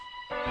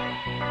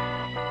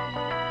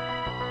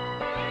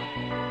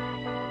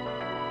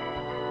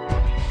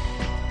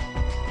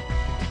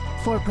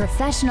For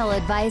professional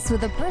advice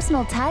with a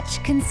personal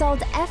touch,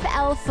 consult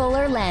FL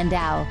Fuller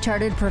Landau,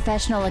 Chartered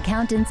Professional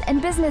Accountants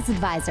and Business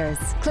Advisors.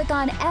 Click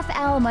on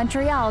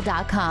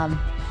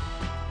flmontreal.com.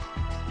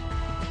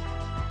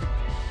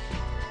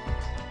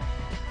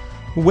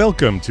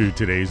 Welcome to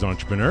today's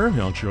Entrepreneur,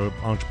 the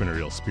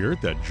entrepreneurial spirit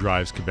that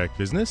drives Quebec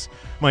business.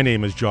 My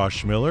name is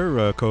Josh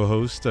Miller,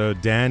 co-host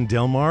Dan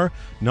Delmar,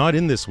 not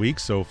in this week,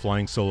 so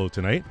flying solo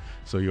tonight.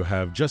 So you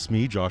have just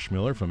me, Josh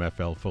Miller from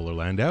FL Fuller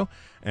Landau.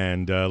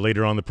 And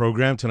later on the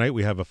program tonight,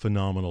 we have a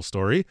phenomenal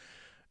story,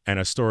 and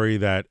a story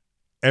that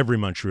every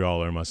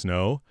Montrealer must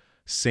know,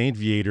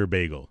 St-Viateur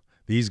Bagel.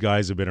 These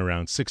guys have been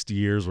around 60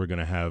 years. We're going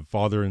to have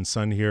father and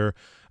son here.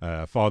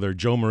 Father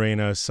Joe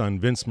Morena, son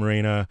Vince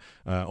Morena.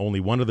 Only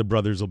one of the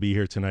brothers will be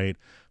here tonight.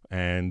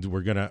 And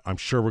I'm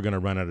sure we're going to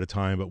run out of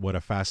time, but what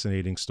a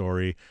fascinating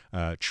story.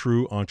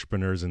 True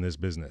entrepreneurs in this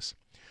business.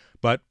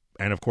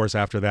 And of course,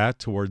 after that,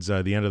 towards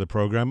the end of the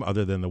program,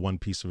 other than the one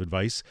piece of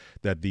advice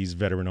that these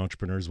veteran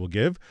entrepreneurs will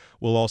give,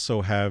 we'll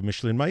also have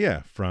Micheline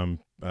Maillet from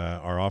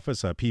our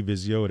office,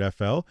 P-Visio at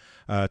FL,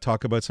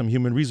 talk about some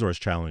human resource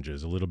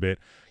challenges, a little bit,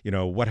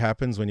 what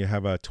happens when you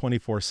have a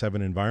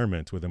 24/7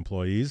 environment with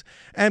employees,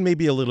 and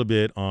maybe a little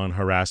bit on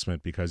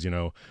harassment, because,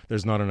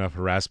 there's not enough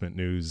harassment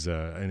news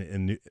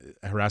and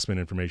harassment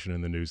information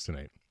in the news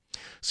tonight.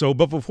 So,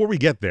 but before we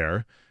get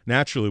there,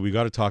 naturally, we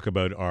got to talk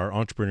about our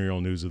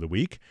entrepreneurial news of the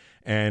week.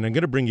 And I'm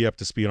going to bring you up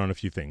to speed on a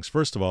few things.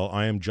 First of all,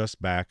 I am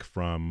just back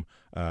from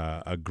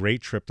a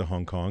great trip to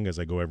Hong Kong, as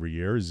I go every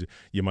year. As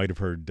you might have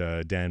heard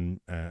Dan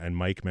and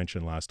Mike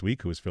mention last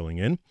week, who was filling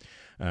in.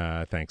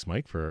 Thanks,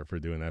 Mike, for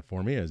doing that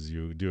for me, as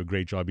you do a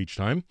great job each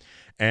time.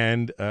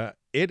 And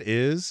it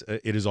is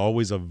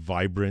always a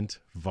vibrant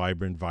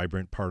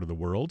part of the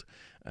world.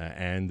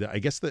 And I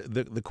guess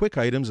the quick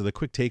items or the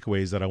quick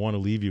takeaways that I want to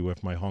leave you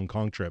with my Hong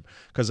Kong trip,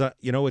 because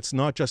it's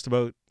not just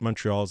about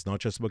Montreal, it's not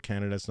just about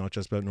Canada, it's not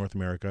just about North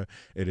America.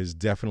 It is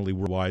definitely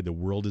worldwide. The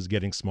world is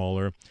getting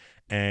smaller,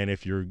 and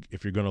if you're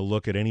going to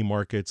look at any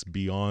markets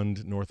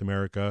beyond North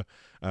America,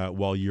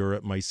 while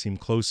Europe might seem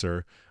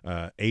closer,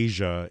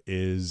 Asia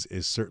is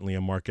certainly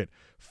a market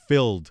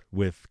filled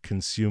with a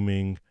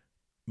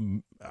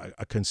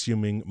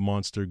consuming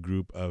monster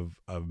group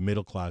of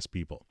middle class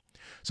people.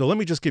 So let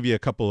me just give you a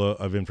couple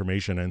of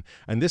information,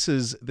 and this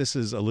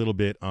is a little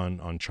bit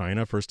on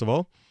China. First of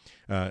all,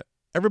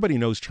 everybody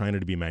knows China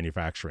to be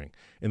manufacturing.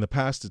 In the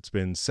past, it's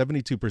been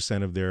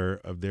 72% of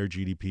their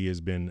GDP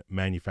has been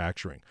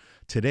manufacturing.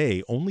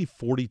 Today, only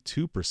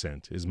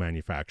 42% is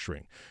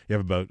manufacturing. You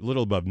have a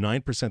little above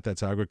 9%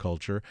 that's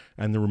agriculture,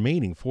 and the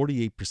remaining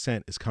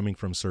 48% is coming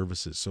from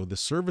services. So the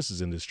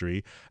services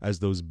industry, as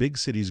those big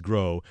cities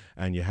grow,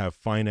 and you have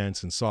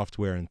finance and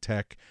software and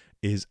tech,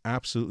 is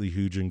absolutely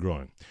huge and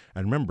growing.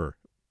 And remember,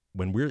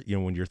 when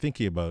you're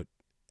thinking about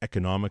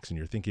economics and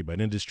you're thinking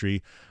about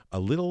industry, a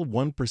little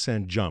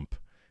 1% jump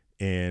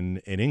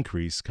in an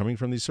increase coming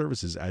from these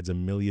services adds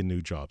 1 million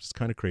new jobs. It's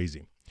kind of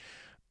crazy.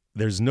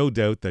 There's no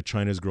doubt that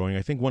China is growing.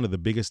 I think one of the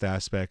biggest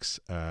aspects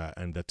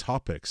and the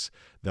topics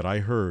that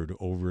I heard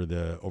over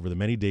the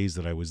many days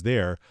that I was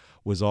there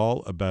was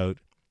all about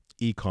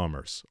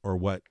e-commerce, or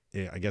what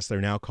I guess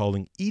they're now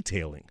calling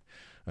e-tailing.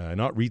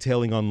 Not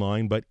retailing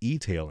online, but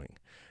e-tailing.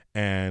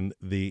 And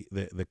the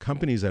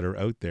companies that are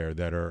out there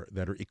that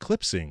are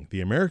eclipsing the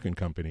American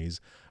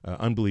companies,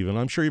 unbelievable.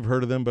 I'm sure you've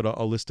heard of them, but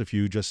I'll list a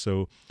few just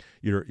so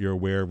you're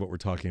aware of what we're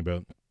talking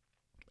about.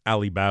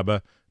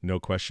 Alibaba, no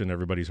question,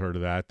 everybody's heard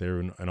of that. They're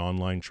an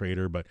online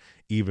trader, but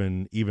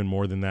even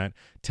more than that.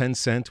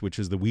 Tencent, which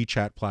is the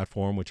WeChat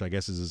platform, which I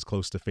guess is as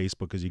close to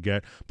Facebook as you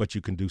get, but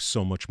you can do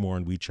so much more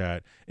on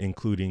WeChat,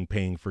 including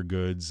paying for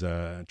goods,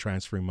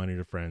 transferring money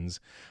to friends.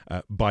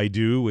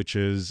 Baidu, which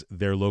is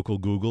their local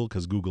Google,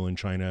 because Google in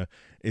China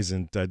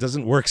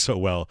doesn't work so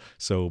well.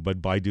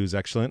 But Baidu is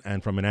excellent.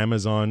 And from an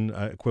Amazon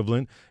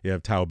equivalent, you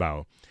have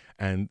Taobao.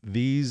 And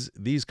these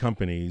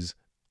companies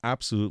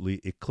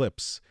absolutely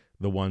eclipse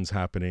the ones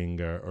happening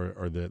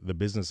or the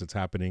business that's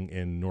happening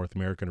in North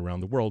America and around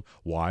the world.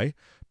 Why?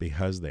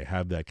 Because they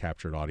have that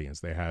captured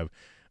audience. They have,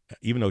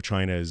 even though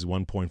China is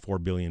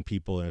 1.4 billion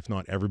people, and if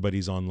not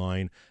everybody's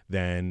online,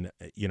 then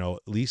at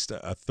least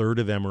a third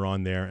of them are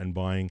on there and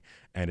buying,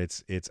 and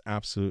it's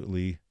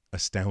absolutely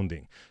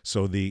astounding.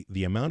 So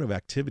the amount of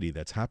activity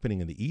that's happening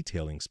in the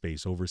e-tailing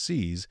space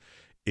overseas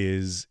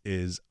is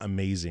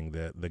amazing.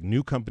 The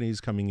new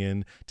companies coming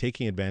in,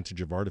 taking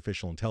advantage of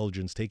artificial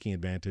intelligence, taking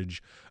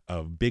advantage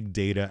of big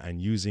data and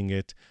using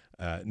it,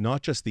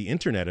 not just the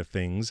Internet of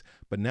Things,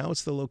 but now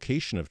it's the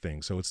location of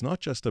things. So it's not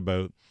just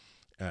about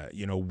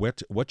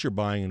what you're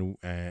buying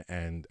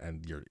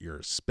and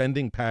your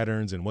spending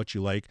patterns and what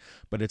you like,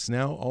 but it's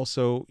now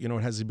also,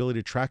 it has the ability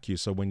to track you.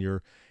 So when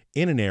you're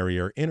in an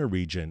area or in a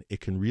region,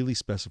 it can really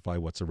specify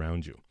what's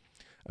around you.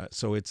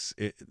 So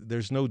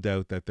there's no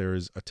doubt that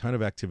there's a ton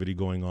of activity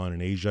going on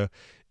in Asia.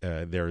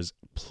 There's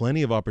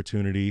plenty of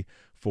opportunity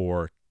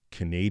for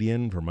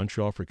for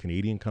Montreal, for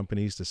Canadian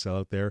companies to sell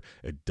out there.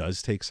 It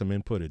does take some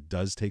input. It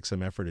does take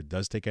some effort. It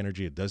does take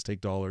energy. It does take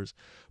dollars.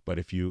 But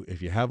if you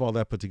have all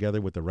that put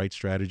together with the right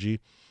strategy,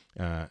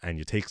 and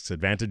you take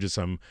advantage of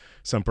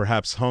some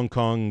perhaps Hong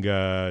Kong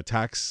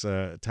tax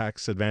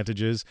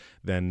advantages,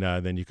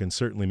 then you can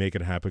certainly make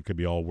it happen. It could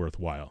be all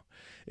worthwhile.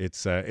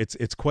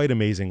 It's quite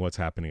amazing what's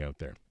happening out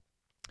there.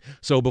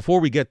 So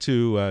before we get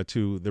to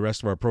the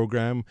rest of our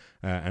program,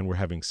 and we're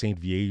having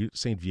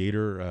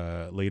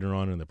St-Viateur later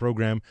on in the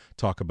program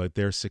talk about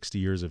their 60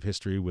 years of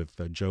history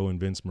with Joe and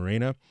Vince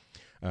Morena.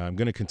 I'm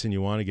going to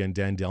continue on again.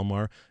 Dan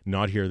Delmar,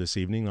 not here this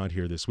evening, not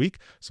here this week.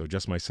 So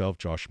just myself,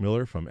 Josh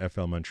Miller from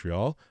FL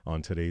Montreal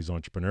on today's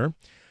Entrepreneur.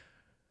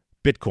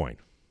 Bitcoin.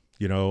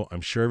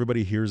 I'm sure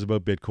everybody hears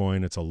about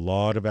Bitcoin. It's a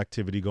lot of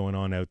activity going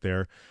on out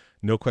there.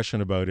 No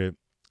question about it.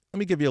 Let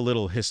me give you a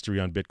little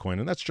history on Bitcoin,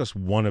 and that's just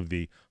one of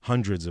the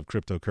hundreds of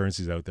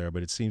cryptocurrencies out there,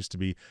 but it seems to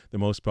be the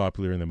most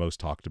popular and the most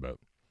talked about.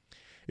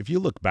 If you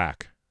look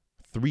back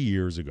 3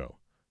 years ago,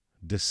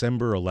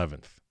 December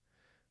 11th,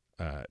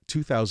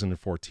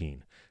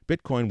 2014,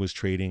 Bitcoin was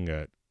trading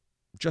at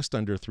just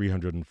under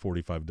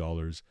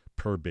 $345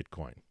 per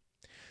Bitcoin.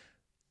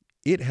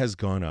 It has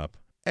gone up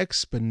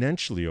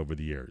exponentially over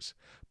the years,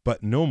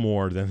 but no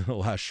more than the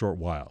last short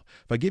while.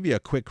 If I give you a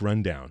quick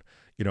rundown,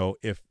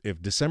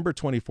 if December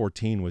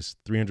 2014 was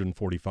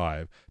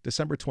 345,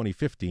 December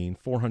 2015,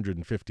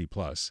 450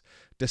 plus,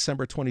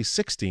 December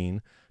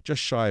 2016,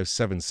 just shy of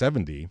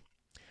 770,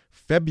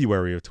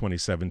 February of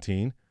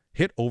 2017,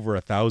 hit over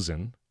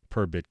 1,000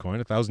 per Bitcoin,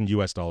 1,000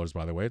 US dollars,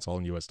 by the way, it's all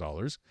in US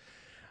dollars.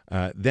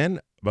 Then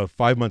about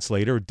 5 months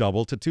later, it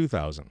doubled to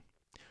 2,000.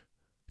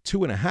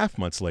 2.5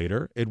 months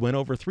later, it went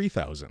over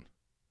 3,000.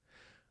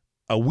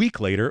 A week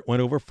later, it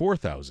went over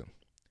 4,000.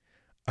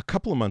 A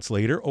couple of months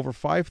later, over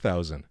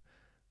 5,000.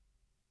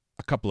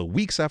 A couple of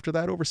weeks after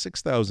that, over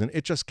 6,000.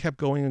 It just kept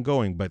going and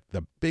going. But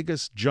the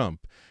biggest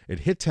jump,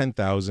 it hit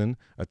 10,000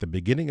 at the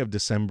beginning of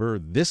December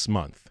this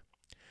month.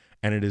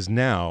 And it is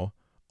now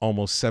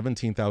almost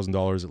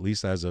 $17,000, at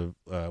least as of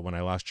when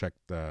I last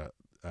checked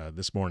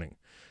this morning.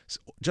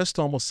 So just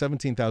almost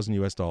 17,000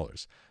 US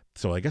dollars.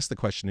 So I guess the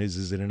question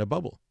is it in a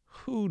bubble?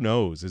 Who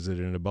knows? Is it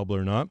in a bubble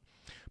or not?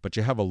 But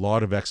you have a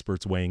lot of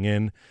experts weighing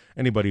in.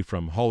 Anybody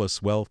from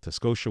Hollis Wealth to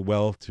Scotia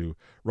Wealth to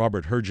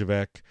Robert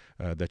Herjavec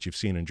that you've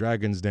seen in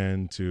Dragon's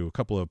Den, to a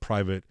couple of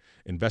private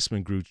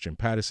investment groups, Jim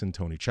Pattison,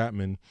 Tony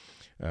Chapman,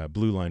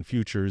 Blue Line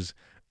Futures.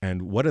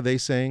 And what are they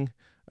saying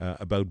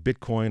about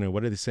Bitcoin, and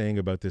what are they saying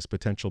about this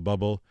potential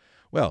bubble?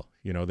 Well,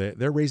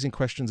 they're raising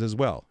questions as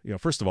well.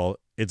 First of all,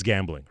 it's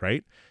gambling,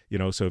 right?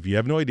 So if you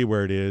have no idea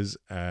where it is,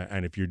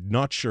 and if you're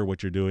not sure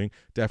what you're doing,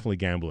 definitely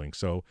gambling.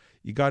 So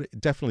you got to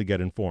definitely get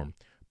informed.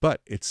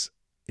 But it's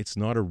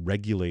not a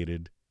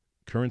regulated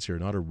currency or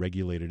not a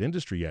regulated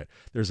industry yet.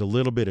 There's a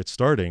little bit it's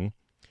starting,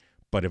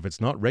 but if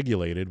it's not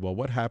regulated, well,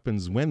 what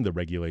happens when the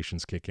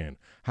regulations kick in?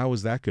 How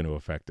is that going to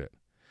affect it?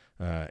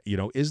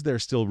 Is there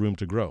still room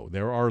to grow?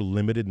 There are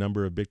limited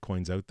number of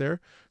Bitcoins out there,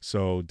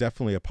 so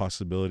definitely a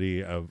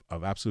possibility of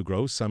absolute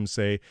growth. Some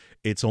say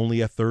it's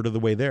only a third of the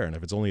way there, and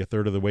if it's only a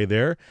third of the way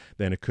there,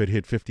 then it could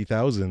hit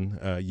 50,000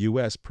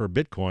 US per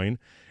Bitcoin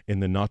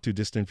in the not too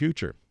distant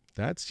future.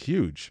 That's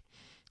huge.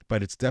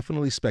 But it's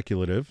definitely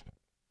speculative,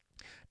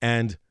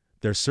 and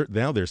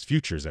now there's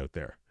futures out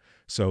there.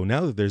 So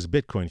now that there's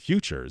Bitcoin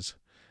futures,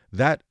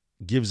 that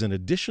gives an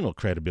additional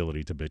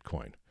credibility to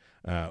Bitcoin,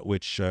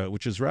 which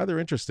is rather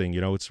interesting.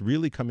 It's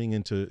really coming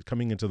into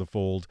the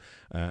fold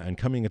and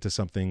coming into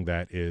something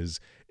that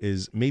is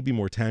maybe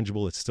more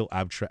tangible. It's still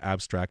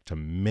abstract to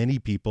many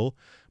people,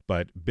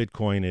 but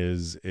Bitcoin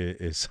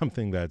is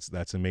something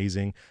that's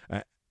amazing.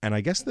 And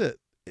I guess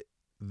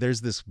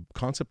there's this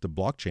concept of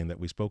blockchain that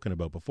we've spoken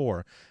about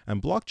before,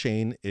 and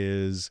blockchain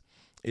is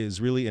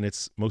really, in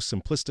its most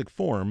simplistic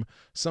form,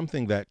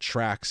 something that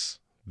tracks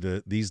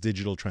these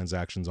digital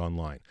transactions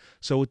online.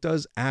 So it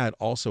does add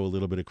also a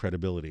little bit of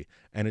credibility,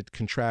 and it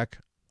can track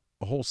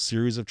a whole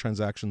series of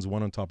transactions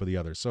one on top of the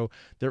other. So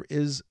there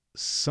is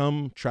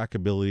some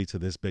trackability to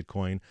this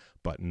Bitcoin,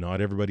 but not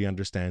everybody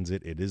understands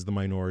it. It is the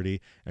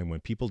minority, and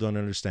when people don't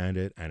understand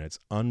it and it's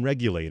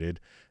unregulated,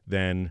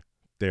 then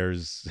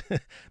there's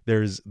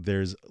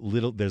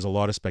a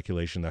lot of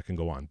speculation that can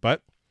go on,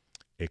 but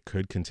it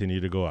could continue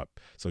to go up.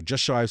 So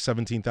just shy of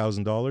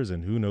 $17,000,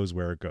 and who knows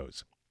where it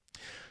goes.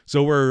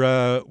 So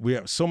we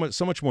have so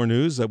much more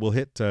news that we'll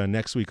hit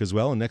next week as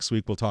well. And next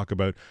week we'll talk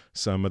about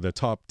some of the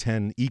top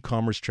 10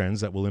 e-commerce trends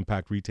that will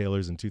impact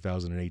retailers in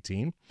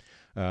 2018.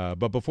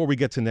 But before we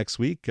get to next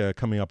week,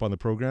 coming up on the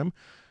program,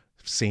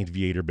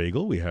 St-Viateur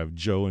Bagel, we have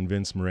Joe and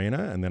Vince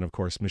Morena, and then of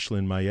course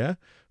Micheline Maillet,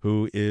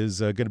 who is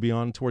going to be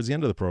on towards the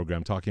end of the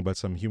program talking about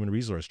some human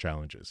resource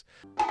challenges.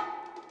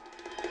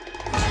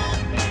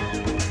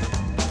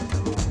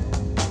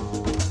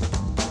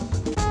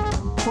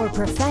 For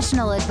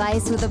professional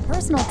advice with a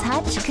personal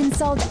touch,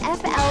 consult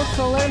FL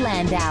Fuller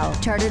Landau,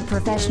 Chartered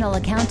Professional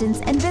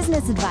Accountants and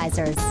Business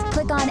Advisors.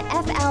 Click on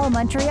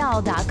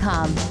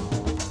flmontreal.com.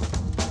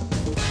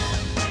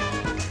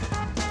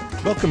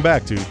 Welcome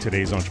back to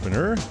Today's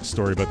Entrepreneur, a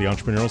story about the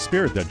entrepreneurial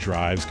spirit that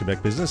drives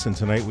Quebec business. And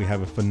tonight we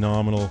have a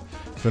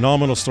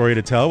phenomenal story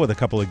to tell with a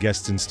couple of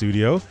guests in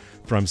studio.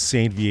 From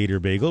St-Viateur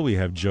Bagel, we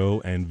have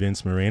Joe and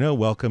Vince Morena.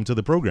 Welcome to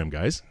the program,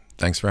 guys.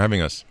 Thanks for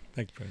having us.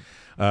 Thank you.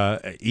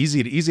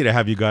 Easy to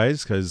have you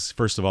guys because,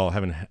 first of all,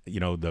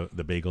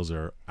 the bagels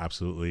are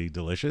absolutely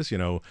delicious.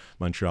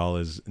 Montreal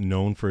is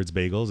known for its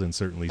bagels, and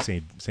certainly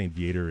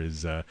St-Viateur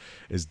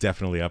is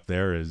definitely up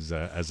there as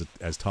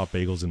top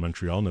bagels in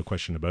Montreal, no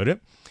question about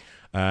it.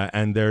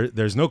 And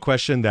there's no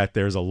question that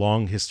there's a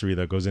long history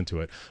that goes into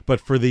it.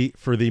 But for the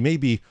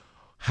maybe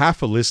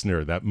half a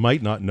listener that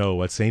might not know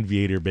what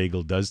St-Viateur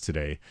Bagel does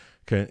today,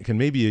 can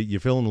maybe you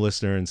fill in the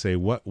listener and say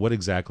what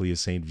exactly is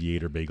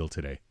St-Viateur Bagel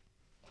today?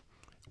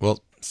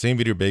 Well,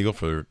 St-Viateur Bagel,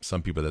 for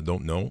some people that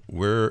don't know,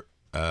 we're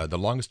the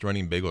longest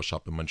running bagel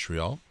shop in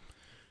Montreal.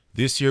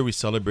 This year we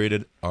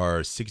celebrated our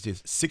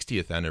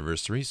 60th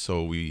anniversary,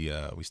 so we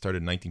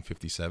started in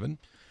 1957.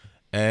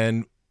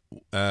 And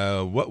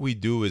what we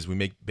do is we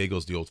make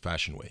bagels the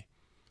old-fashioned way.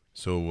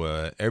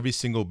 So every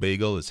single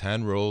bagel is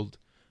hand-rolled,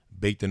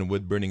 baked in a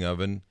wood-burning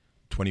oven,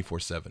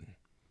 24/7.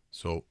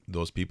 So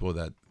those people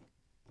that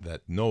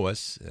know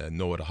us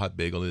know what a hot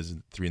bagel is at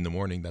 3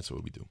 a.m. That's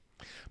what we do.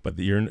 But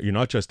you're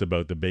not just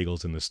about the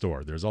bagels in the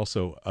store. There's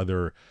also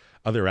other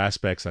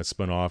aspects that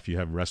spun off. You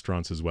have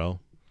restaurants as well.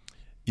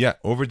 Yeah,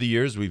 over the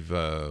years we've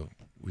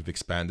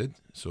expanded.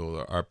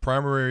 So our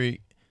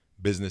primary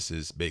business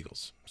is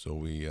bagels. So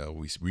we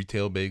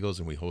retail bagels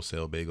and we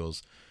wholesale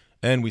bagels,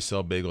 and we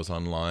sell bagels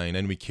online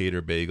and we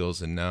cater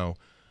bagels. And now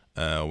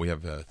we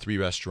have 3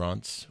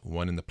 restaurants: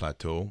 one in the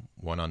Plateau,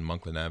 one on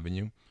Monkland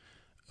Avenue,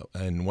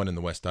 and one in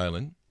the West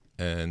Island,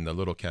 and a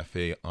little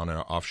cafe on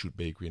our offshoot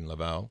bakery in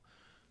Laval.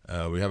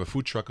 We have a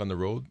food truck on the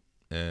road,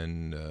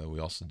 and we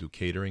also do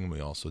catering, and we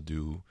also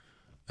do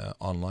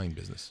online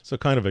business. So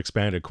kind of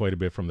expanded quite a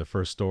bit from the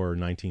first store in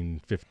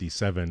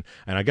 1957.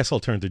 And I guess I'll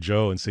turn to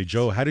Joe and say,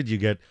 Joe, how did you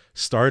get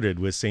started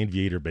with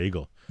St-Viateur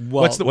Bagel?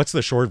 Well, what's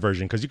the short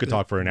version? Because you could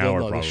talk for an hour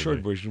probably. The short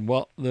version.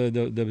 Well,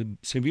 the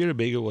St-Viateur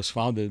Bagel was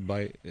founded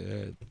by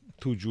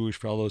 2 Jewish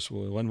fellows.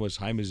 One was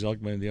Chaim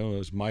Zelkman and the other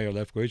was Meyer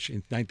Lefkowitz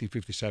in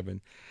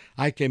 1957.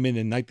 I came in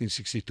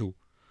 1962.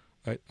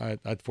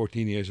 At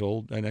 14 years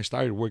old, and I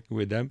started working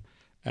with them,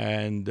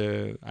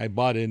 and I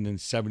bought in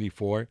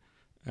 74,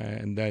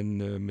 and then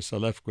Mr.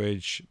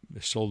 Lefkowitz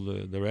sold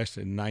the rest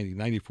in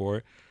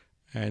 1994,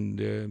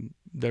 and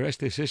the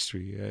rest is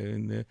history.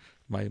 And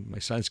my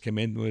sons came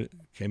in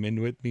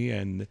with me,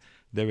 and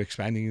they're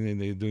expanding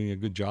and they're doing a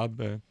good job,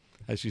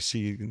 as you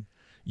see.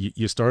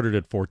 You started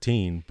at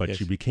 14, but yes.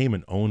 You became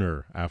an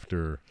owner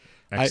after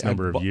X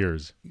number of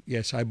years.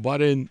 Yes, I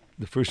bought in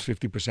the first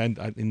 50%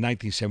 in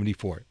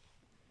 1974.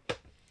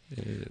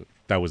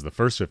 That was the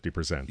first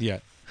 50%. Yeah.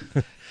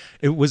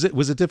 Was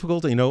it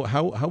difficult?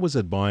 How was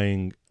it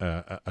buying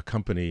a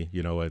company,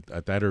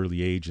 at that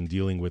early age and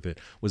dealing with it?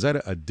 Was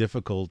that a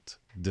difficult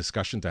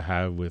discussion to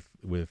have with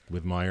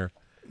Meyer?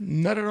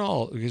 Not at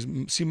all, because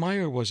see,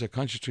 Meyer was a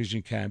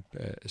concentration camp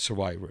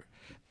survivor,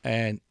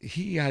 and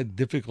he had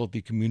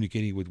difficulty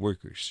communicating with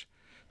workers.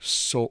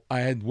 So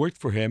I had worked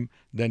for him.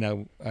 Then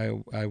I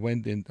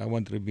went in. I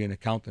wanted to be an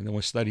accountant. I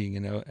was studying,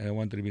 and I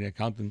wanted to be an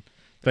accountant.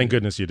 Thank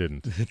goodness you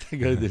didn't.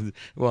 Thank God I didn't.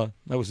 Well,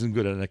 I wasn't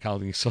good at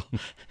accounting, so.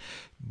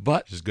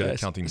 But just good at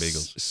counting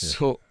bagels.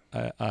 So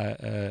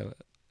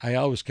I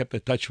always kept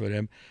in touch with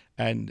him,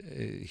 and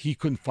he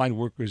couldn't find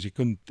workers. He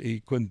couldn't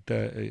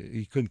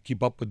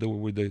keep up with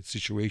the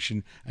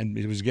situation, and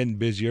it was getting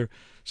busier.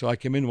 So I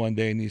came in one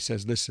day, and he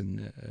says,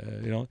 "Listen,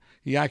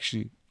 he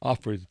actually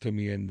offered it to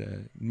me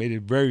and made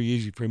it very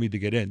easy for me to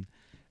get in.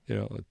 He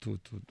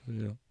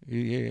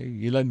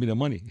lent me the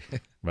money."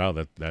 Wow,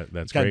 that's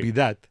can't great. beat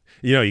that.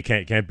 You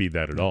can't beat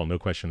that at all, no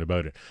question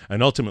about it.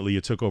 And ultimately,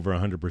 you took over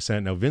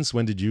 100%. Now, Vince,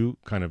 when did you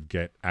kind of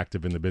get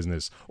active in the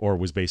business, or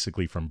was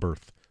basically from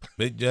birth?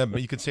 But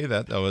you could say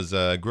that.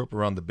 I grew up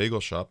around the bagel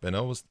shop, and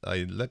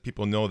I let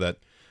people know that,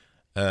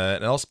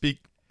 and I'll speak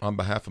on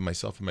behalf of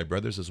myself and my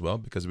brothers as well,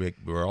 because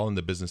we're all in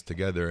the business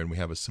together and we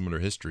have a similar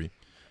history.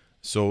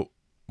 So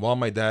while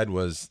my dad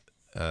was,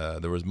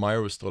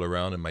 Meyer was still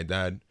around, and my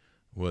dad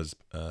was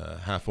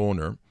half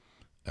owner.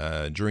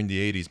 During the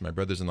 80s, my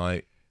brothers and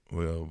I,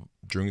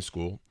 during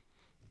school,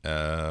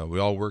 we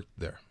all worked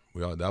there.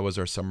 That was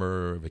our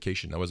summer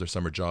vacation. That was our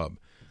summer job,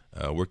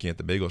 working at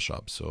the bagel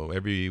shop. So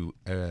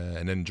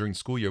and then during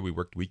school year, we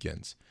worked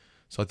weekends.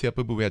 So I tell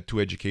people we had 2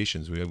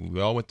 educations.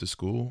 We all went to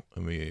school,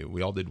 and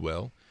we all did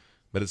well.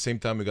 But at the same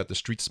time, we got the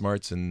street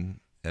smarts and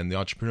the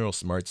entrepreneurial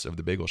smarts of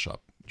the bagel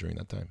shop during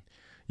that time.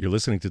 You're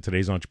listening to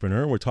Today's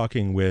Entrepreneur. We're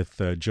talking with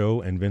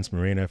Joe and Vince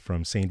Morena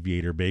from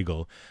St-Viateur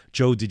Bagel.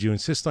 Joe, did you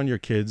insist on your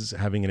kids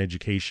having an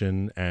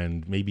education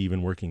and maybe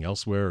even working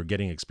elsewhere or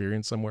getting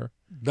experience somewhere?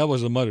 That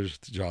was the mother's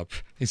job.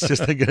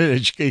 Insist on getting an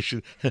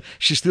education.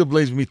 She still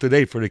blames me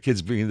today for the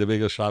kids being in the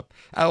bagel shop.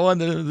 I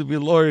wanted them to be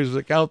lawyers,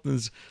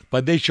 accountants,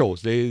 but they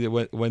chose.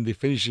 When they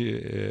finished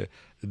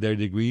their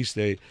degrees,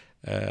 they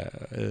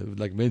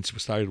like Vince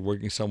started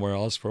working somewhere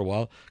else for a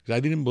while, because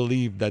I didn't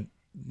believe that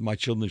my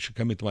children should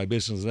come into my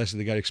business unless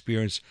they got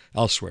experience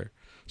elsewhere.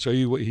 So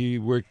he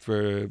worked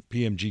for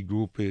PMG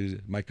Group.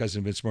 My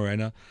cousin Vince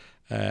Morena,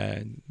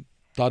 and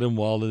taught him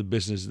all the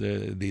business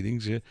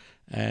dealings,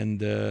 and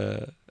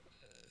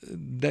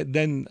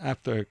then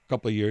after a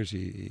couple of years,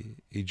 he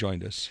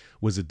joined us.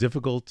 Was it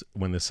difficult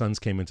when the sons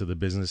came into the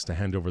business to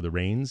hand over the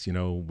reins?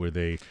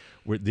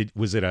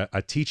 Was it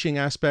a teaching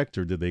aspect,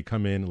 or did they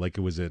come in like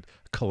was it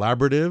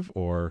collaborative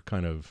or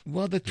kind of?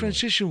 Well, the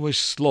transition was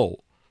slow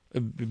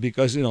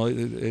because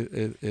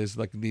it's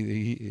like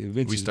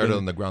Vince. We started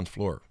on the ground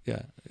floor.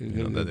 Yeah,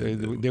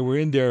 they were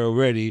in there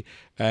already,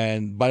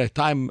 and by the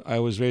time I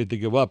was ready to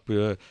give up,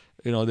 they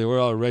were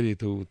all ready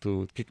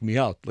to kick me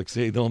out. Like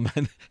say, no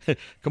man,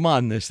 come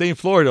on, stay in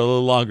Florida a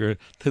little longer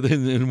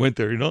in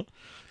winter.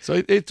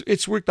 So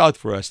it's worked out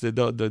for us.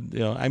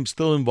 I'm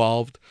still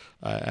involved.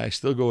 I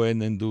still go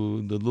in and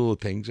do the little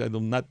things. I do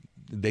not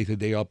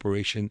day-to-day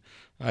operation.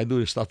 I do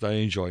the stuff that I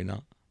enjoy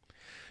now.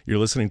 You're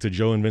listening to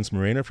Joe and Vince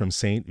Morena from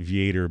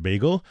St-Viateur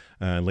Bagel.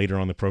 Later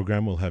on the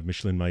program, we'll have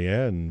Micheline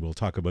Maillet, and we'll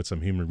talk about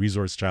some human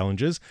resource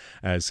challenges.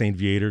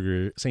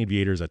 St-Viateur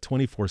is a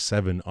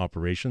 24/7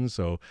 operation,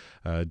 so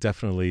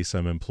definitely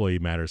some employee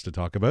matters to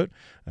talk about.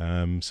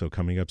 So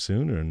coming up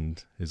soon,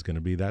 and is going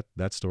to be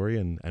that story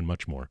and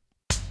much more.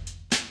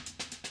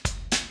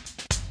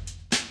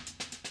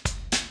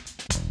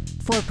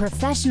 For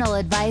professional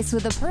advice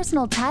with a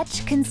personal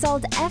touch,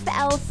 consult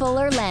FL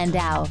Fuller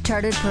Landau,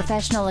 Chartered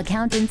Professional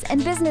Accountants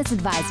and Business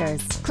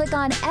Advisors. Click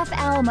on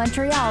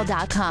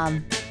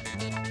flmontreal.com.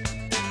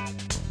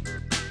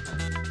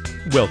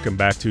 Welcome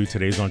back to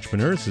Today's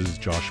Entrepreneur. This is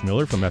Josh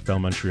Miller from FL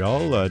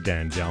Montreal.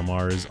 Dan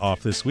Delmar is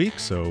off this week,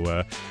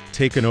 so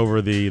taking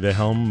over the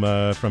helm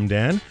from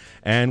Dan.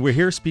 And we're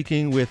here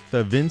speaking with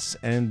Vince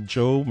and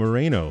Joe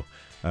Moreno.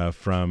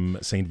 From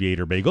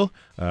St-Viateur Bagel.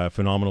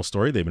 Phenomenal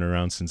story. They've been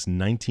around since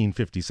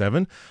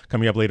 1957.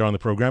 Coming up later on the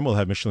program, we'll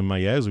have Micheline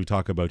Maillet as we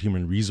talk about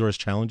human resource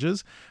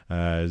challenges.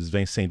 As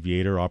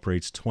St-Viateur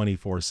operates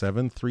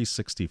 24/7,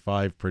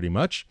 365 pretty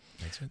much.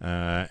 That's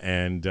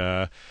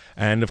it.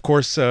 And of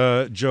course,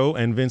 Joe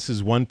and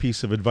Vince's one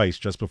piece of advice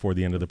just before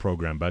the end of the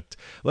program. But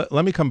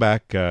let me come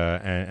back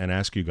and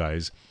ask you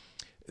guys.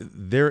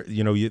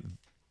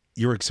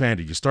 You're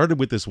expanded. You started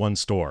with this one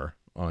store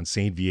on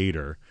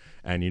St-Viateur,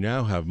 and you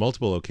now have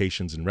multiple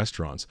locations and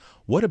restaurants.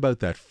 What about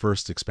that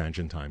first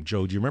expansion time?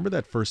 Joe, do you remember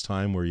that first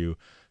time where you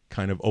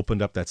kind of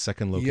opened up that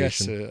second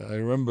location? Yes, I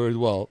remember it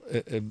well.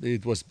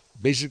 It was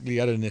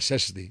basically out of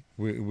necessity.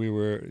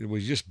 It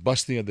was just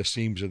busting at the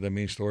seams of the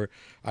main store.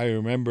 I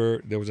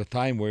remember there was a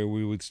time where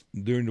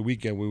during the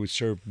weekend, we would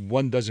serve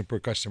 12 per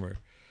customer.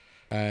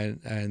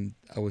 And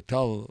I would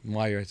tell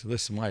Meyer, I said,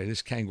 listen, Meyer,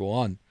 this can't go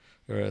on.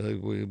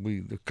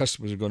 The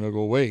customers are going to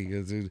go away,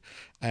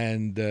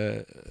 and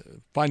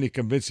finally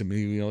convinced him.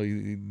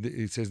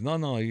 He says,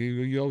 no.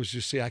 You always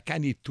just say, I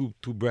can't eat two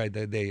bread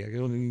a day. I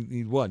only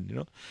need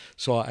one.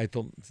 So I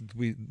told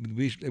we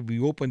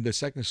opened the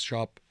second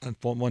shop on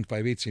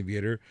 158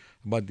 St-Viateur,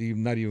 but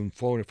not even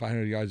 400 or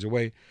 500 yards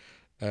away,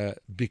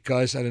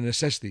 because out of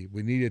necessity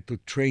we needed to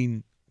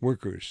train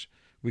workers.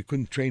 We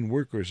couldn't train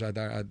workers at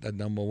that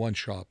number one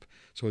shop.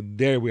 So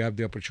there we have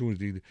the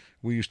opportunity.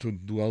 We used to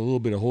do a little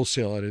bit of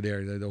wholesale out of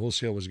there. The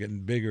wholesale was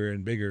getting bigger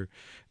and bigger.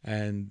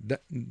 And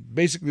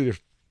basically the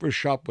first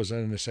shop was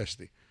out of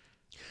necessity.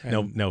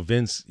 Now,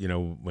 Vince,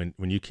 when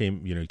you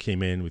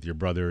came in with your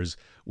brothers,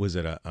 was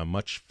it a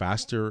much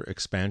faster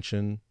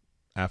expansion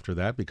after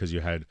that? Because you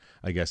had,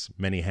 I guess,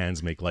 many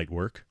hands make light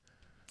work.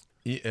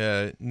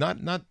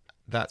 Not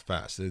that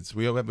fast.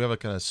 We have a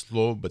kind of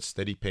slow but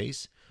steady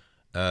pace.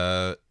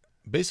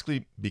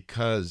 Basically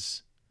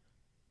because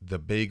the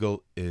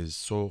bagel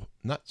is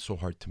not so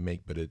hard to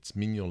make, but it's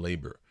menial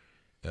labor.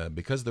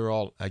 Because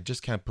I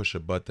just can't push a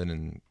button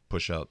and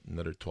push out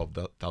another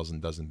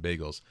 12,000 dozen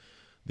bagels.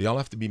 They all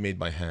have to be made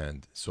by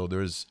hand. So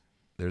there's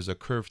a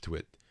curve to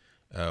it.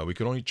 We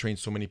could only train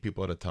so many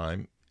people at a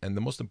time. And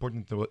the most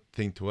important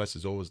thing to us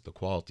is always the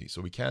quality.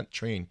 So we can't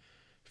train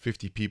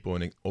 50 people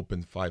and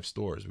open 5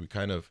 stores. We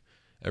kind of,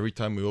 every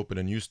time we open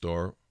a new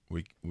store,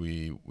 we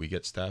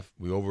get staff.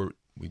 We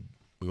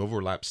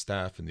overlap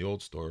staff in the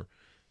old store,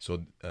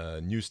 so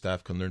new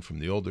staff can learn from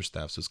the older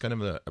staff. So it's kind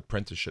of an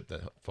apprenticeship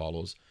that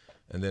follows,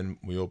 and then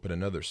we open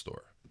another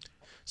store.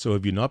 So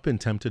have you not been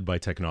tempted by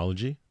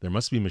technology? There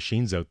must be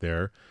machines out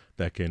there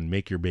that can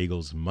make your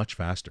bagels much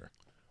faster.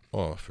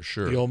 Oh, for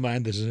sure. The old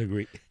man doesn't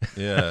agree.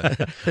 Yeah.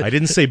 I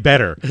didn't say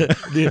better.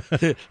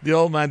 the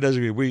old man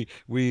doesn't agree.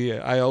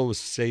 I always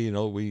say,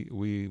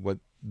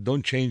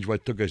 don't change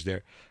what took us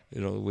there.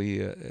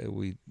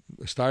 We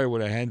started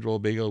with a hand roll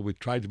bagel. We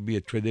tried to be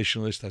a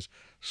traditionalist as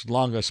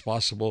long as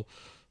possible.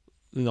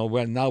 Now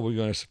we're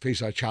going to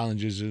face our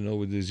challenges,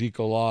 with the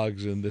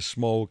ecologs and the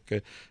smoke.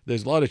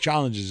 There's a lot of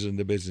challenges in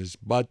the business,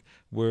 but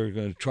we're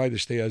going to try to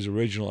stay as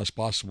original as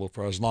possible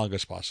for as long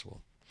as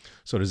possible.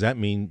 So does that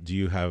mean, do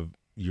you have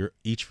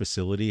each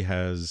facility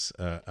has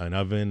an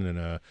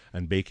oven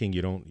and baking?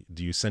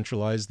 Do you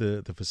centralize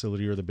the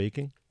facility or the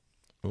baking?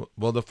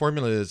 Well, the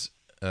formula is,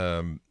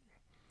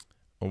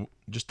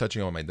 just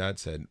touching on what my dad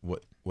said,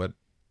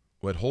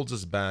 what holds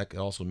us back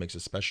also makes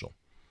us special.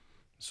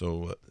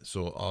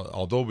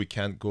 Although we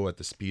can't go at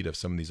the speed of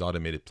some of these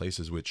automated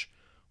places, which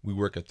we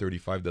work at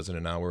 35 dozen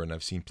an hour, and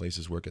I've seen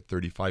places work at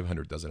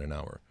 3,500 dozen an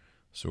hour.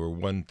 So we're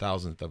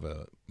 1,000th of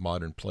a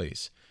modern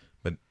place.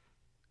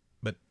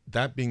 But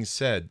that being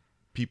said,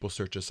 people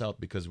search us out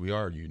because we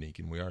are unique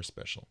and we are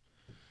special.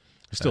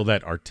 Still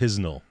that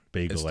artisanal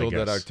bagel, It's still I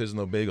guess. that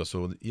artisanal bagel.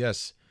 So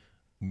yes,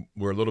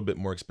 we're a little bit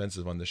more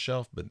expensive on the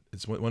shelf, but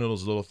it's one of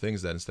those little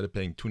things that instead of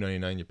paying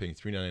 $2.99, you're paying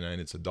 $3.99.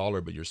 It's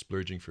 $1, but you're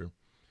splurging for.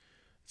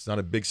 It's not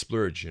a big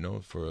splurge,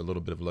 for a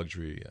little bit of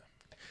luxury.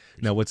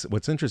 Now,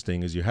 what's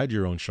interesting is you had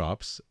your own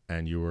shops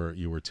and you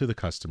were to the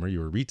customer, you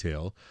were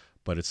retail,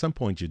 but at some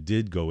point you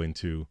did go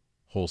into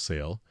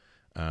wholesale.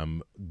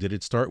 Did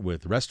it start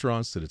with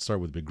restaurants? Did it start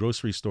with big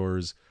grocery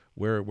stores?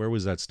 Where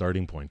was that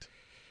starting point?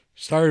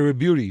 Started with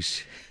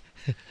beauties.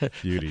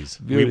 Beauties.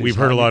 Beauties. We've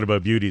heard a lot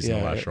about beauties in the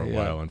Yeah, last short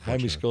while, Jaime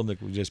unfortunately. Skolnick,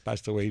 who just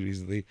passed away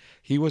recently,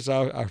 he was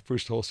our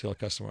first wholesale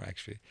customer,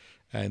 actually.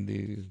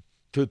 And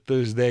to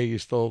this day, he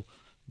still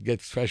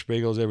gets fresh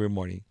bagels every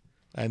morning.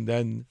 And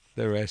then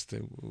the rest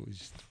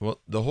was... Well,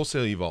 the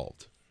wholesale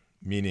evolved,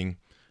 meaning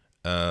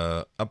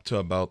up to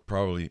about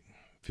probably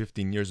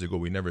 15 years ago,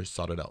 we never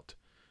sought it out.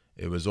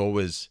 It was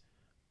always,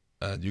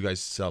 do you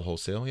guys sell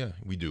wholesale? Yeah,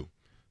 we do.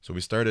 So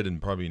we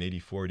started probably in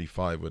 84,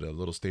 85 with a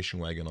little station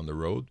wagon on the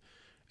road.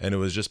 And it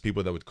was just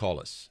people that would call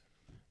us.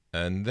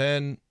 And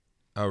then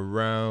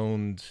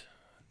around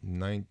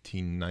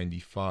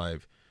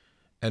 1995,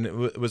 and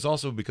it was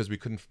also because we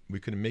couldn't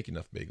make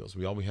enough bagels.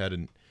 All we had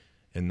in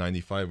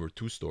 95 were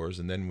 2 stores,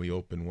 and then we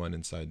opened one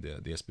inside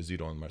the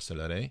Esposito on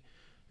Marcellare,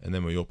 and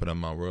then we opened on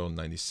Mount Royal in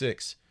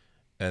 96.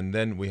 And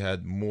then we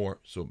had more.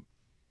 So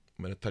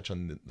I'm going to touch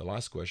on the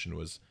last question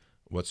was,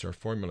 what's our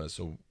formula?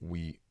 So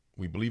we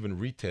believe in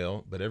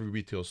retail, but every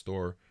retail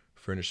store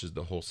furnishes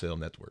the wholesale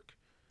network.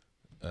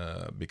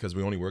 Because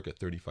we only work at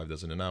 35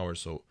 dozen an hour.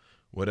 So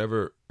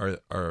whatever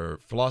our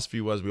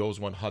philosophy was, we always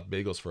want hot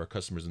bagels for our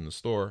customers in the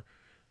store.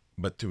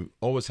 But to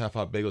always have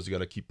hot bagels, you got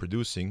to keep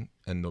producing.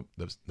 And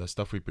the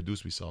stuff we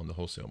produce, we sell in the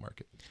wholesale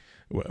market.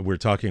 We're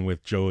talking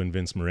with Joe and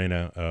Vince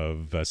Morena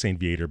of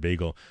St-Viateur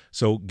Bagel.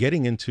 So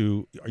getting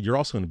into, you're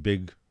also in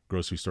big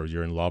grocery stores.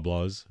 You're in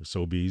Loblaws,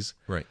 Sobeys.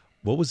 Right.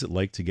 What was it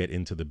like to get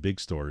into the big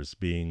stores,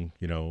 being,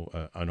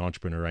 an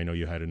entrepreneur? I know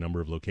you had a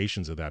number of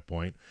locations at that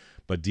point,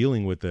 but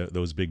dealing with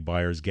those big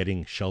buyers,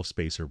 getting shelf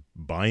space or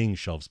buying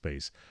shelf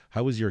space.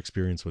 How was your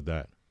experience with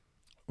that?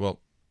 Well,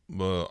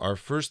 our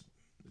first,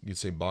 you'd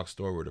say, box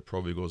store were the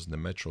Provigos and the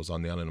Metros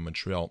on the island of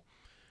Montreal.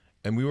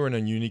 And we were in a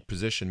unique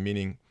position,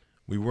 meaning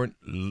we weren't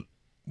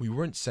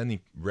sending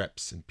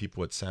reps and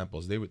people with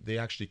samples. They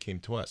actually came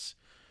to us,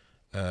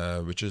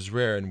 which is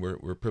rare, and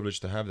we're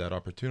privileged to have that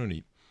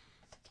opportunity.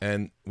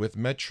 And with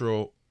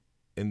Metro,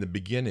 in the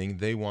beginning,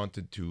 they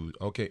wanted to,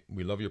 okay,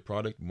 we love your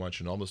product, we want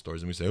you in all the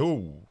stores. And we say,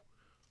 oh,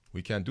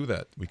 we can't do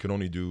that. We can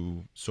only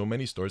do so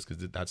many stores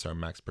because that's our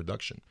max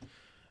production.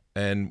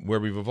 And where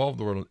we've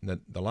evolved over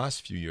the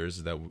last few years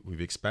is that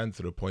we've expanded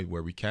to the point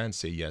where we can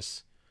say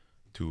yes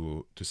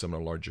to some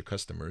of the larger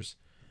customers.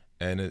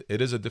 And it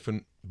is a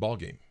different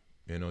ballgame.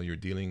 You're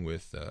dealing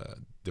with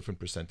different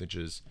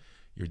percentages.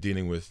 You're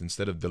dealing with,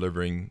 instead of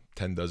delivering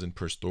 10 dozen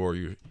per store,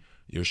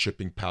 you're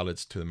shipping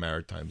pallets to the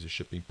Maritimes, you're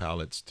shipping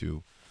pallets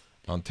to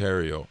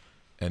Ontario,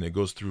 and it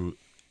goes through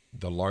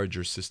the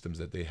larger systems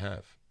that they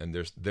have, and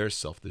their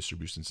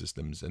self-distribution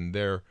systems, and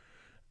they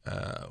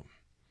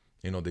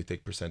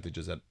take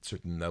percentages at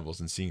certain levels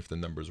and seeing if the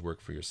numbers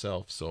work for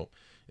yourself. So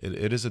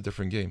it is a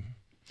different game.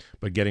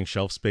 But getting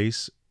shelf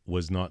space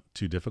was not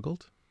too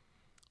difficult?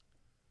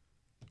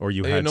 Or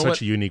you had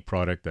such a unique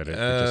product that it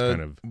just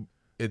kind of...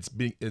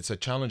 It's a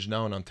challenge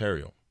now in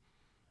Ontario.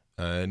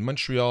 In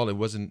Montreal, it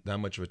wasn't that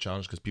much of a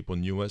challenge because people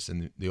knew us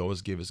and they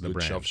always gave us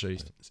good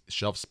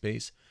shelf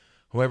space.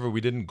 However, we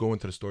didn't go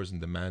into the stores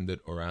and demand it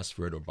or ask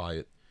for it or buy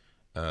it.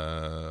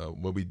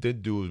 What we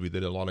did do is we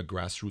did a lot of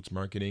grassroots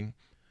marketing,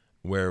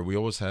 where we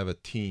always have a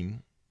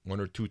team,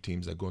 1 or 2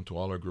 teams that go into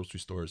all our grocery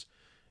stores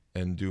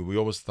and we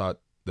always thought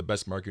the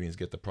best marketing is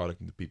get the product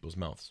into people's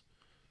mouths.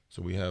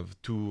 So we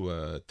have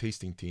 2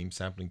 tasting teams,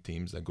 sampling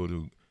teams that go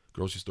to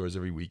grocery stores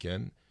every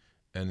weekend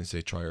and they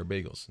say, try our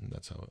bagels. And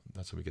that's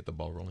how we get the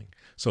ball rolling.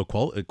 So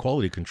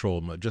quality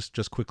control,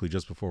 just quickly,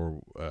 just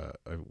before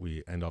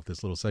we end off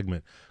this little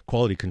segment,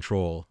 quality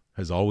control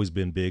has always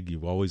been big.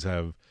 You always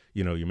have,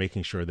 you're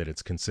making sure that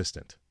it's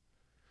consistent.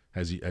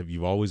 Have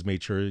you always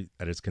made sure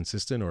that it's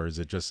consistent, or is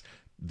it just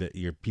that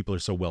your people are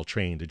so well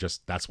trained,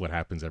 that's what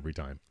happens every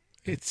time?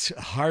 It's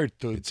hard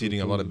to... It's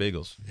eating a lot of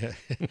bagels. Yeah,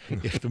 you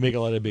have to make a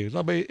lot of bagels.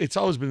 No, but it's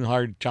always been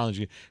hard,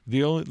 challenging.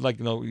 The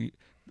only,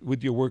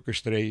 with your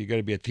workers today, you got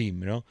to be a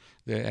team,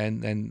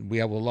 and we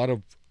have a lot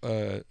of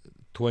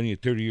 20 or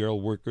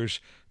 30-year-old workers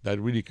that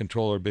really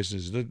control our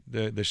business.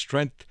 The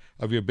strength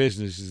of your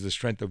business is the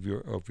strength of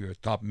your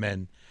top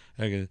men,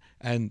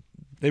 and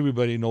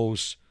everybody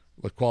knows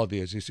what quality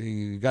is.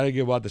 You got to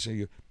give out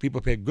people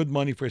pay good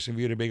money for a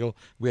St-Viateur Bagel.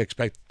 We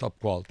expect top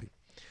quality.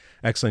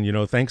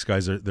 Excellent. Thanks,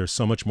 guys. There's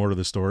so much more to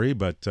the story,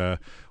 but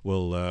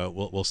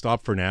we'll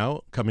stop for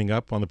now. Coming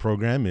up on the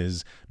program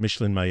is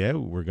Micheline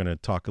Maillet. We're going to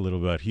talk a little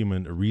about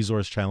human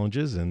resource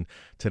challenges in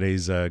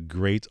today's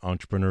great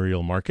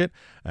entrepreneurial market,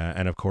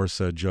 and of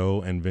course,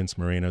 Joe and Vince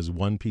Morena's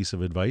one piece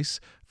of advice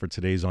for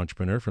today's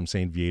entrepreneur from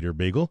St-Viateur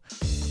Bagel.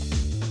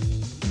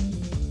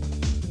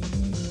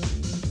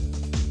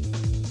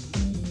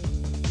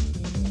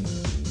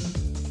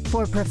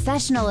 For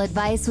professional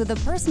advice with a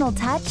personal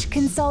touch,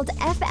 consult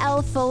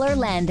FL Fuller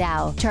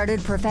Landau,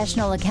 Chartered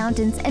Professional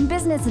Accountants and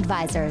Business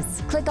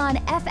Advisors. Click on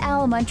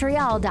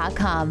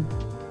flmontreal.com.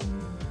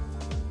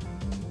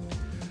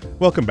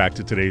 Welcome back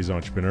to today's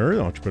Entrepreneur,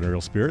 the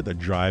entrepreneurial spirit that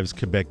drives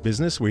Quebec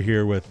business. We're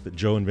here with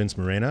Joe and Vince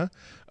Morena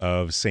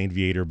of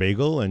St-Viateur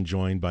Bagel and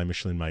joined by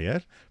Micheline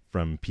Maillet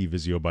from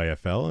P-Visio by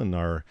FL and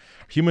our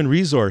human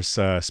resource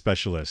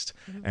specialist.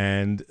 Mm-hmm.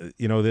 And,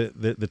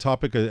 the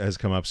topic has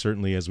come up,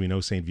 certainly, as we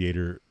know,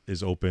 St-Viateur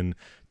is open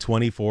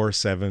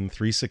 24/7,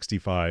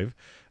 365.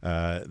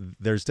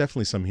 There's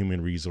definitely some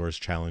human resource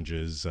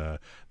challenges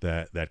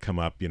that come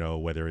up,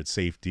 whether it's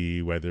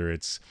safety, whether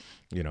it's,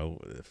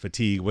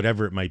 fatigue,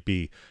 whatever it might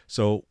be.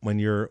 So when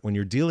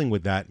you're dealing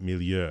with that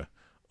milieu,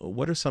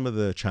 what are some of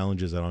the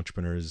challenges that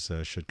entrepreneurs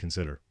should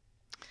consider?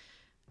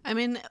 I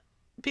mean,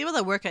 people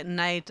that work at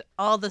night,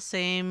 all the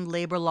same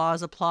labor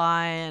laws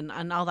apply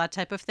and all that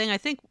type of thing. I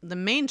think the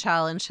main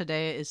challenge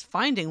today is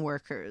finding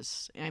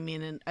workers. I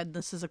mean, and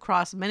this is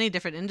across many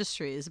different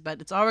industries,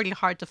 but it's already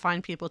hard to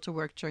find people to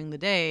work during the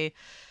day.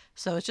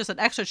 So it's just an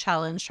extra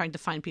challenge trying to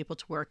find people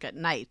to work at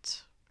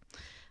night.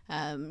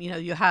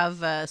 You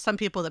have some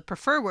people that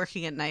prefer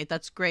working at night.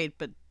 That's great.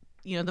 But,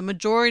 the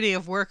majority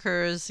of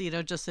workers,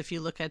 just if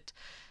you look at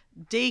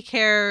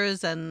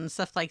daycares and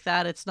stuff like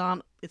that, it's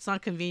not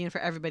convenient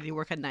for everybody to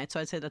work at night. So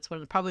I'd say that's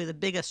probably the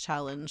biggest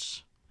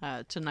challenge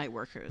to night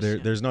workers.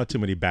 There's not too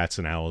many bats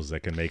and owls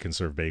that can make and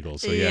serve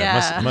bagels. So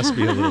it must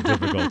be a little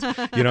difficult.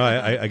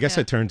 I guess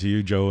I turn to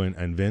you, Joe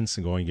and Vince,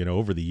 and going,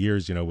 over the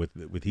years,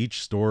 with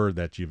each store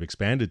that you've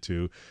expanded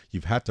to,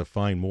 you've had to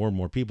find more and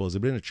more people. Has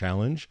it been a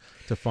challenge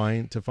to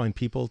find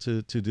people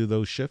to do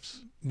those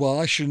shifts?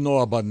 Well, I should know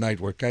about night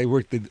work. I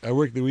worked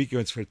the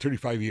weekends for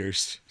 35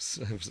 years,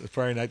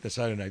 Friday night to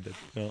Saturday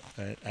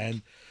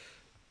night.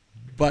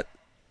 But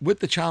with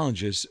the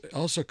challenges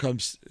also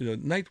comes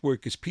night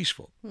work is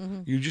peaceful.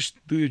 Mm-hmm. You just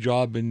do your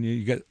job, and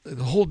you get a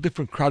whole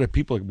different crowd of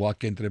people that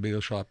walk into the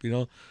bagel shop.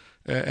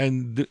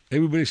 And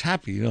everybody's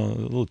happy. A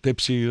little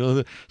tipsy.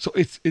 So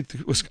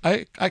it was.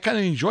 I kind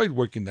of enjoyed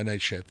working the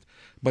night shift,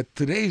 but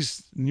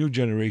today's new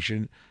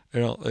generation,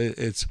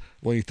 it's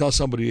when you tell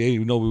somebody, hey,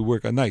 we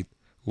work at night.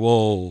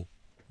 Whoa,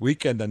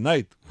 weekend and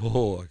night.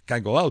 Whoa, I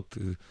can't go out.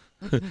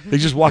 They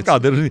just walk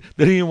out. They don't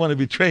even want to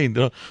be trained.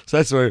 So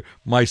that's where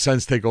my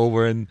sons take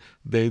over, and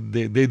they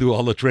do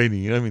all the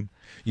training. You know what I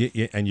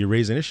mean? And you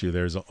raise an issue.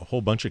 There's a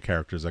whole bunch of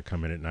characters that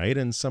come in at night,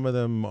 and some of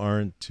them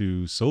aren't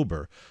too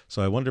sober.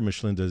 So I wonder,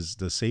 Micheline, does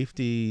the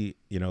safety,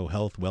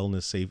 health,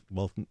 wellness,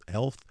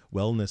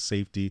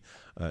 safety,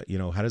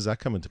 how does that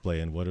come into play,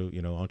 and what do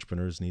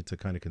entrepreneurs need to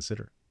kind of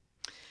consider?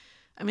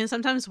 I mean,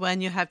 sometimes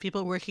when you have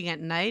people working at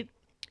night,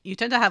 you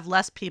tend to have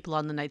less people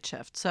on the night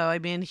shift. So, I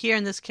mean, here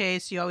in this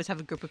case, you always have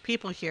a group of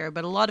people here,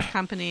 but a lot of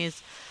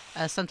companies,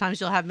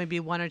 sometimes you'll have maybe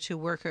one or two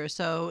workers.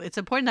 So it's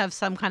important to have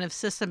some kind of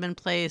system in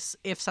place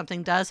if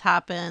something does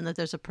happen, that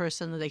there's a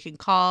person that they can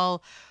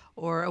call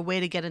or a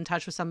way to get in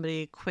touch with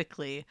somebody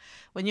quickly.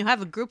 When you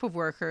have a group of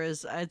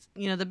workers,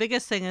 the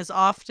biggest thing is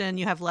often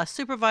you have less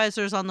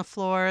supervisors on the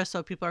floor,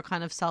 so people are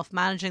kind of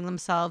self-managing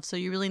themselves. So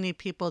you really need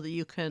people that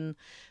you can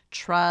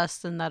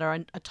trust and that are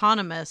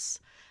autonomous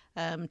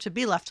to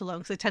be left alone,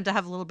 because they tend to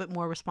have a little bit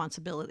more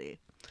responsibility.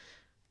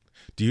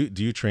 Do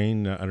you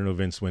train, I don't know,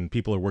 Vince, when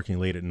people are working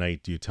late at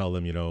night, do you tell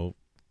them,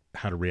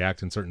 how to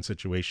react in certain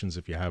situations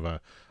if you have a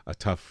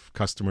tough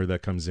customer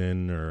that comes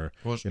in, or,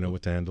 what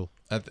to handle?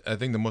 I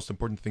think the most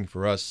important thing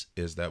for us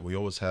is that we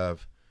always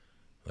have,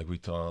 like we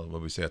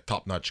say, a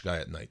top-notch guy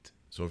at night.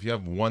 So if you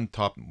have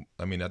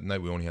at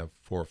night we only have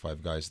 4 or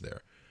 5 guys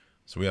there.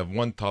 So we have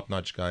one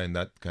top-notch guy, and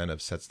that kind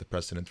of sets the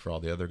precedent for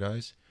all the other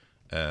guys.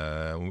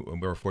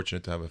 We're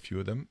fortunate to have a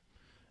few of them,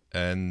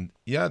 and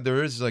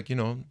there is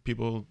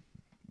people.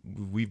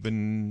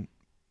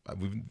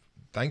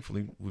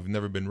 Thankfully we've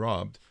never been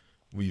robbed.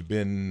 We've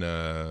been.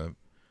 I'll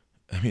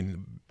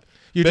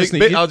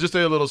just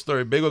tell you a little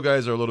story. Bagel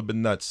guys are a little bit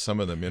nuts,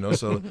 some of them,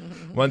 So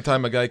one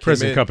time a guy came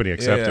present in, company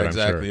accepted. Yeah,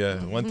 exactly. I'm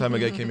sure. Yeah, one time a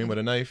guy came in with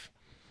a knife,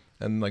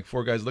 and like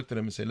 4 guys looked at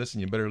him and said, "Listen,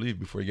 you better leave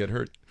before you get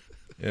hurt."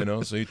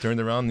 So he turned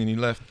around and he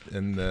left.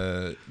 And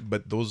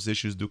but those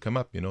issues do come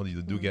up. You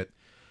do get.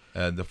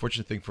 The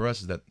fortunate thing for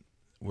us is that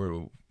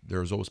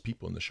there's always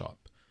people in the shop.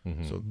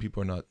 Mm-hmm. So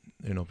people are not,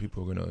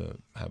 people are going to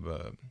have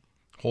a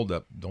hold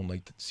up, don't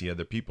like to see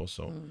other people.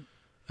 So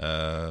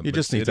you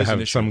just need to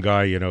have some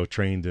guy,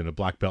 trained in a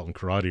black belt in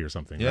karate or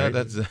something. Yeah, right?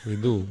 that's we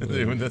do.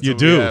 You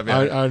do. Have,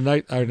 yeah.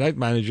 Our night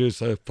managers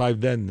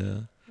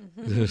 5'10".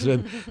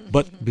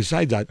 But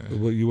besides that,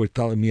 what you were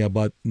telling me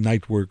about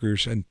night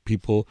workers and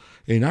people,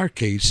 in our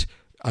case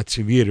at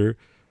St-Viateur,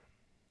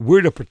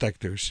 we're the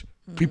protectors.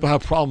 People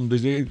have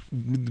problems. They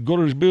go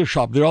to the bagel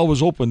shop. They're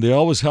always open. They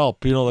always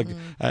help.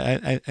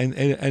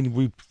 And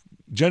we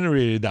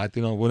generated that.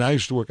 When I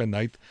used to work at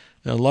night,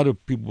 a lot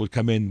of people would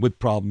come in with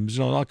problems.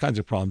 All kinds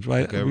of problems.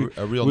 Right? Like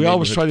a real we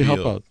always try to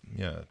neighborhood help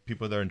feel. out. Yeah,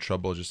 people that are in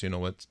trouble, just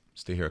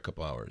stay here a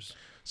couple hours.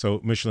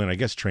 So, Micheline, I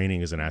guess training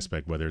is an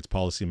aspect, whether it's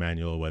policy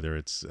manual, whether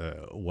it's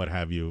what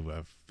have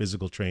you,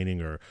 physical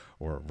training or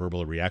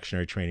verbal or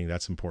reactionary training.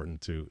 That's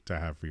important to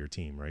have for your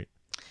team, right?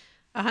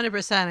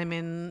 100%. I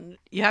mean,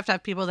 you have to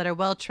have people that are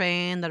well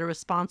trained, that are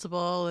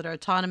responsible, that are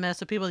autonomous,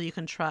 so people you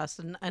can trust,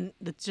 and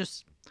it's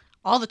just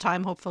all the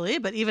time, hopefully,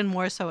 but even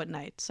more so at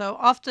night. So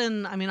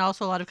often, I mean,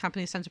 also a lot of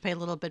companies tend to pay a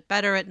little bit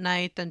better at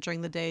night than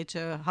during the day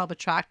to help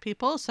attract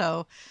people.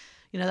 So,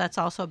 that's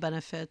also a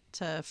benefit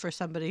for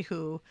somebody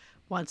who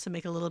wants to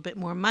make a little bit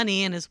more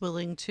money and is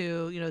willing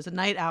to, is a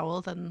night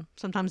owl. Then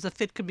sometimes the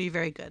fit could be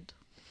very good.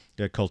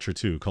 Yeah, culture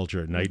too.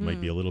 Culture at night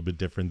might be a little bit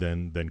different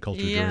than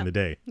culture during the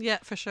day. Yeah,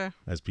 for sure.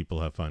 As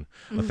people have fun.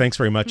 Well, thanks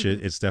very much.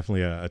 It's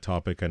definitely a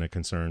topic and a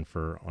concern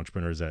for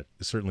entrepreneurs that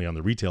certainly on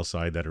the retail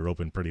side that are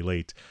open pretty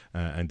late,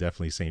 and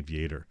definitely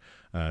St-Viateur.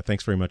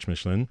 Thanks very much,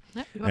 Micheline.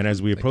 Yeah, and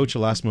as we approach the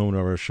last moment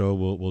of our show,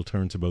 we'll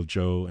turn to both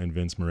Joe and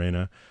Vince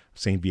Morena,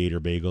 St-Viateur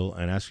Bagel,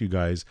 and ask you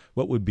guys,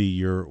 what would be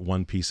your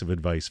one piece of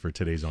advice for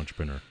today's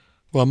entrepreneur?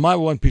 Well, my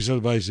one piece of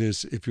advice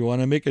is if you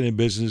want to make it in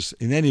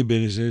any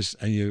business,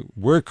 and you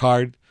work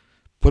hard,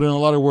 put in a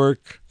lot of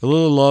work, a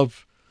little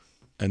love,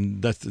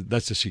 and that's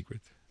the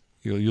secret.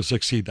 You'll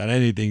succeed at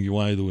anything you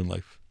want to do in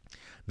life.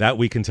 That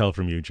we can tell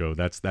from you, Joe.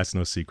 That's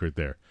no secret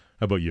there.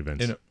 How about you,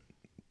 Vince?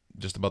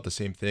 Just about the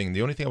same thing.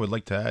 The only thing I would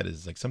like to add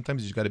is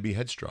sometimes you just got to be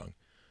headstrong.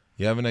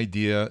 You have an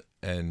idea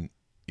and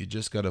you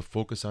just got to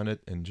focus on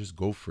it and just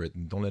go for it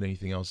and don't let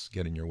anything else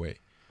get in your way.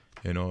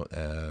 And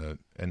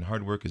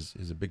hard work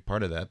is a big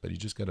part of that, but you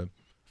just got to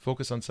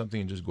focus on something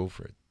and just go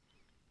for it.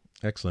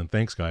 Excellent.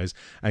 Thanks, guys.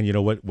 And you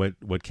know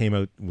what came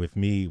out with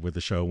me with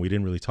the show, we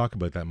didn't really talk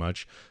about that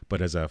much,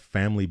 but as a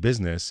family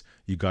business,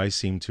 you guys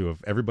seem to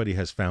have, everybody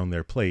has found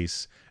their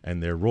place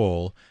and their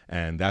role,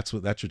 and that's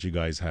what you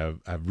guys have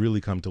really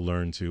come to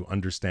learn to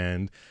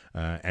understand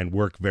and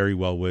work very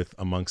well with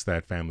amongst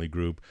that family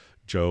group.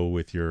 Joe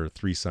with your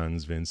 3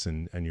 sons, Vince,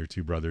 and your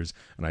 2 brothers.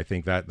 And I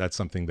think that's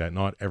something that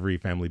not every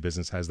family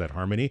business has, that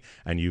harmony,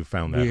 and you've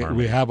found that harmony.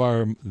 We have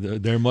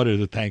their mother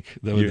to thank.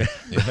 The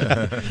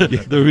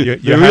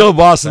You real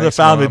boss in the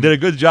family Mom. did a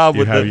good job You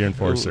with have your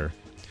enforcer.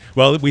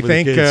 Well, we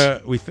thank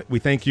we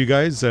thank you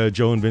guys,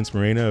 Joe and Vince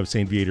Morena of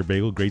St-Viateur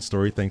Bagel. Great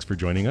story. Thanks for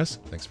joining us.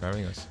 Thanks for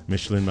having us.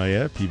 Micheline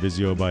Maillet,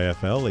 P-Visio by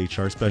FL,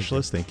 HR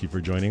specialist. Thank you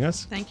for joining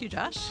us. Thank you,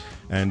 Josh.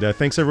 And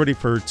thanks everybody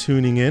for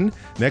tuning in.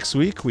 Next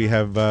week we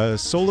have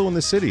Solo in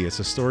the City. It's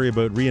a story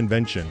about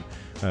reinvention,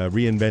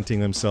 reinventing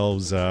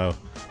themselves.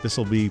 This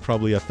will be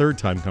probably a 3rd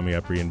time coming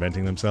up,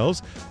 reinventing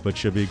themselves, but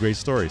should be a great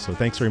story. So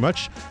thanks very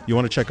much. You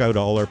want to check out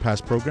all our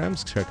past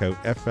programs, check out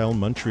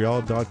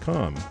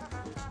flmontreal.com.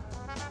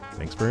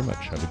 Thanks very much.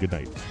 Have a good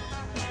night.